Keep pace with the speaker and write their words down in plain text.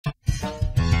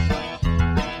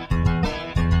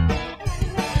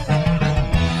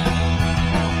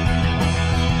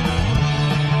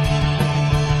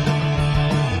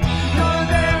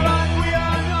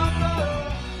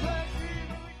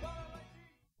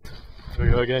we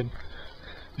go again.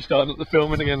 You're starting up the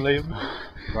filming again, Liam.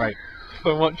 Right.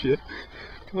 Come and watch it.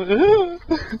 Come on.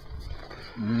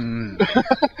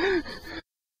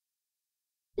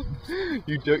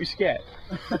 You dirty scat.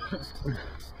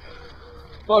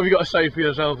 What have you got to say for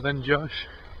yourself then, Josh?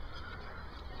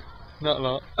 Not a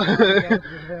lot. They're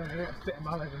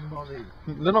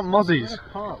not mozzies.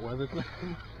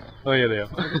 Oh yeah, they are.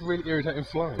 They're just really irritating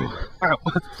flies. Ow.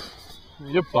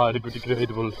 You're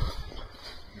biodegradable.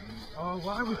 Oh,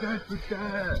 why are we going through there?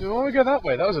 Why don't we go that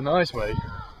way? That was a nice way.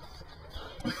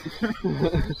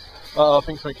 Oh, I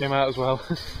think something came out as well.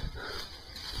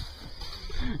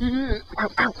 Ow,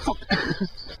 ow, fuck!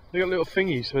 They got little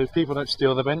thingies so people don't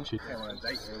steal the benches.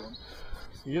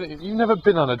 You've never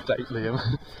been on a date, Liam.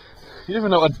 You never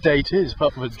know what a date is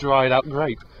apart from a dried out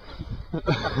grape.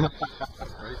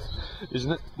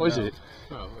 Isn't it? What is it?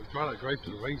 No, dried out grape is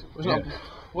a raisin. It's not,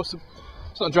 it's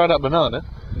not a dried out banana.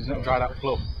 It's not a dried out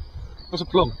plum. What's a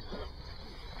plum?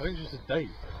 I think it's just a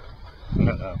date. I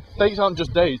don't know. Dates aren't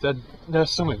just dates, they're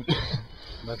something.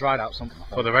 They're dried out something.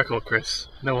 For the record, Chris,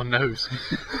 no one knows.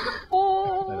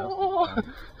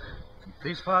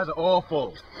 These flies are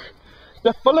awful.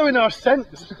 They're following our scent.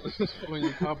 You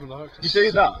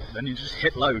see that? Then you just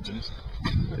hit loads and it's...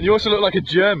 You also look like a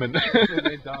German.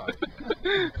 they die.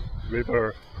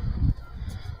 River.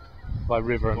 By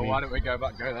river, I mean. Well, why don't we go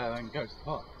back, go there, then go to the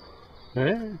park?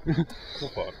 Yeah.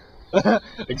 What park?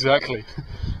 Exactly.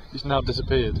 It's now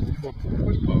disappeared. Which park?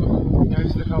 Go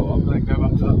to the co-op, then go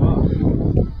back to that park.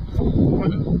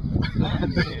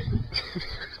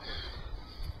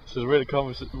 This is a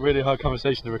really hard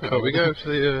conversation to record. We go to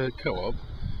the co-op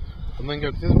and then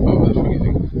go to the other park. That's what you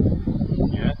think.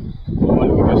 Yeah. Why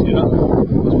don't we go see that?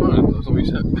 That's fine. That's what we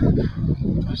said.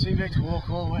 I see you to walk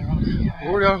all the way around. Yeah.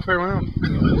 We're already halfway around.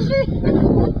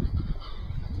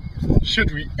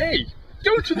 Should we A,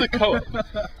 go to the co-op,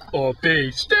 or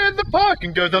B, stay in the park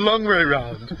and go the long way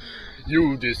round?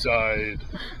 You decide.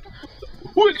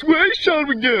 Which way shall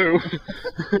we go?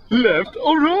 Left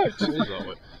or right? It is that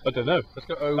way. I don't know. Let's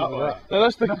go over that. No,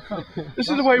 that's the. This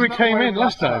is the way we came in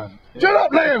last time. Shut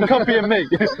up, Liam! Copying me.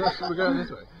 We're going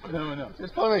this way. No, we're not.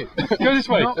 It's funny. Go this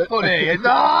way. Not funny.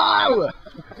 No!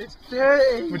 It's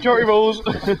dirty. Majority rules.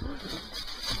 Go,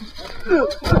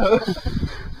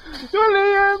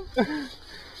 Liam!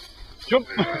 Jump.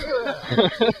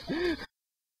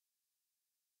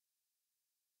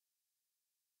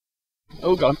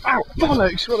 Oh god. Ow!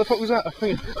 Bollocks! What the fuck was that? I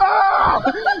think. Ah!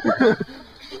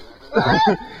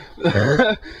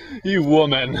 You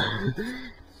woman.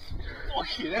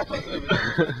 Fucking hell.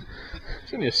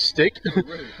 It's only a stick.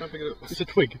 Really? Can I pick it up? It's a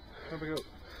twig. Can I pick it up?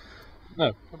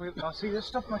 No. I see, there's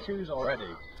stuff in my shoes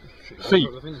already. Feet.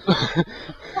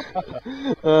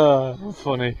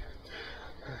 Funny.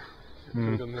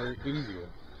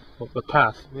 What, the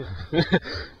path? Yeah.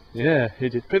 Yeah, he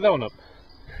did. Pick that one up.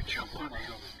 Jump on it.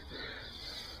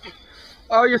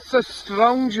 Oh, you're so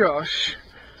strong, Josh.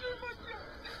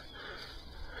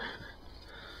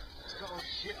 It's got all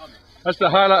shit on it. That's the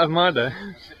highlight of my day.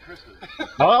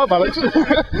 Oh, Alex.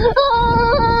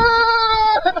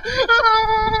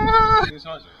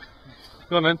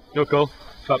 Go on then, you're cool,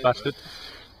 fat bastard.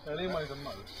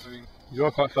 You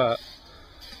are quite fat.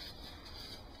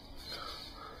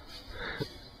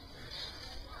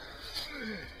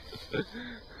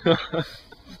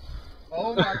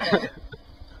 Oh my god.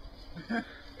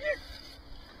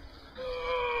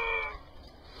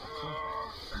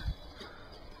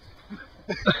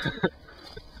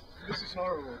 This is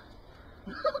horrible.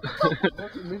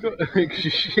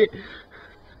 Shit.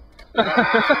 I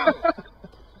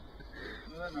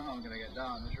don't know how I'm going to get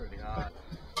down, it's really hard.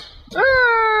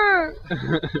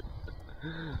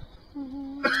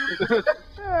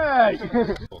 Hey!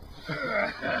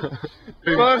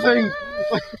 Throw things!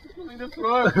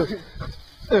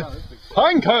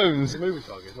 Pine cones! Movie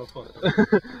target, not fun.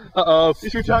 Uh-oh,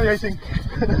 he's retaliating.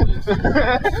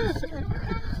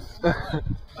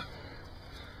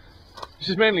 This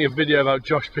is mainly a video about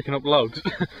Josh picking up logs.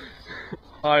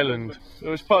 Highland. It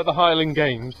was part of the Highland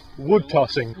Games. Wood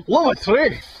tossing. Lower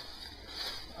 3!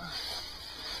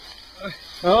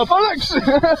 Oh, bollocks!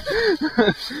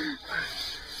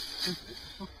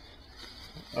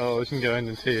 Oh, this can go end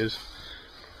in tears.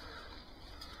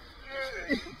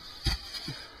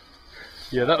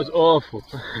 Yeah, that was awful.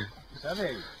 It's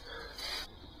heavy.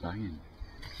 Banging.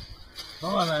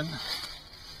 Come on then.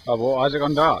 Oh, well, why's it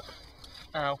gone dark?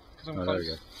 Ow. Because I'm Oh, close.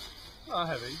 there we go. Not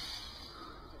heavy.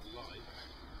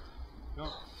 No,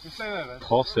 you stay there then.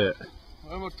 Toss it.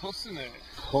 I'm tossing it.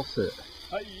 Toss it.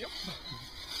 Yep.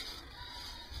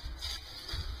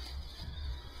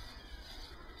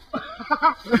 I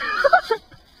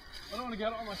don't want to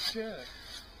get on my shirt.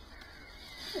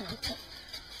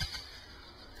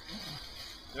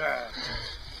 Yeah.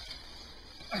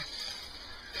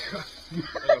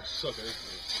 Oh, suck it.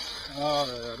 Oh,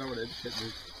 no, I don't want it to hit me.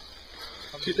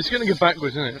 It's going to go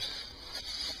backwards, isn't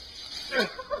it?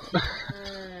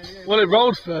 Well, it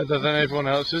rolled further than everyone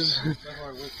else's.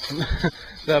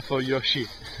 Therefore, you're shit.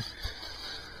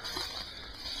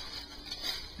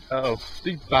 Uh oh,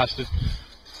 these bastards.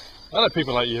 I like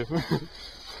people like you.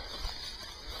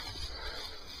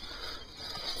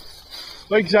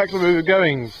 Where exactly we were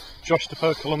going,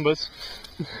 Christopher Columbus?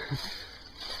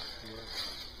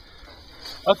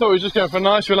 I thought we were just going for a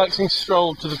nice relaxing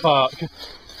stroll to the park.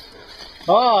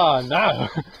 Ah, no,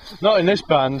 not in this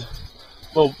band.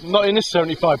 Well, not in this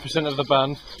 75% of the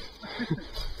band.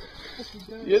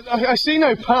 Yeah, I see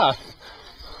no path.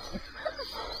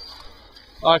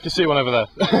 Oh, I can see one over there.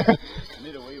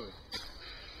 Neither were you.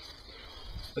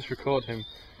 Let's record him.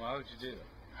 Why would you do that?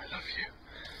 I love you.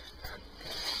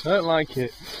 I don't like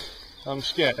it. I'm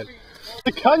scared.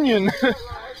 The canyon! There's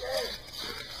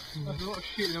a lot of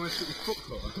shit in the way to the foot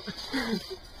for.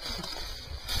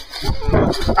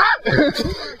 That's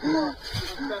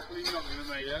definitely not going to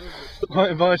make it.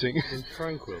 Quite inviting. It's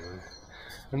tranquil.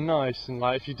 And nice, and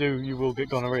like if you do, you will get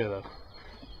gonorrhea though.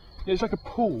 Yeah, it's like a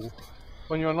pool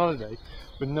when you're on holiday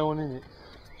with no one in it.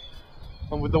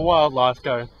 And with the wildlife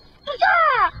going.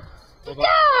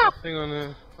 Thing on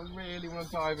there. I really want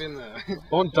to dive in there. I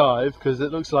won't dive because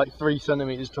it looks like 3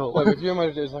 centimeters tall. Wait, if you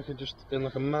imagine it was like just in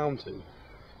like a mountain.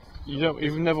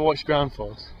 You've never watched Ground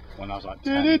Force? When I was like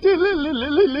 10. And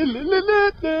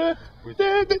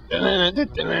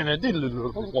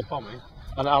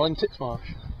Alan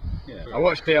Titchmarsh. Yeah. I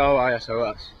watched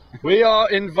POISOS. We are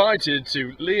invited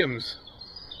to Liam's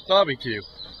barbecue.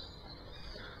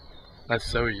 And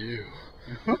so are you.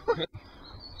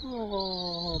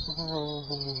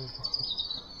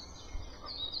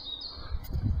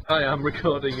 Hi, I'm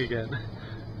recording again.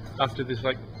 After this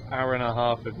like hour and a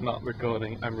half of not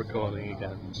recording, I'm recording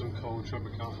again. Some cold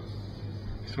Tropicana.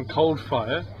 Some cold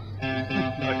fire.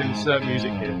 I can insert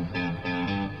music here.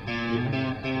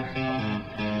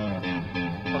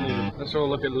 Let's all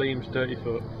look at Liam's dirty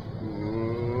foot.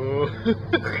 Ooh.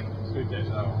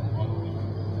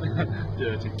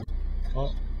 Dirty.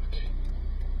 Oh, okay.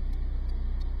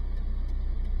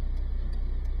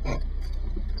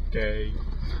 Gay.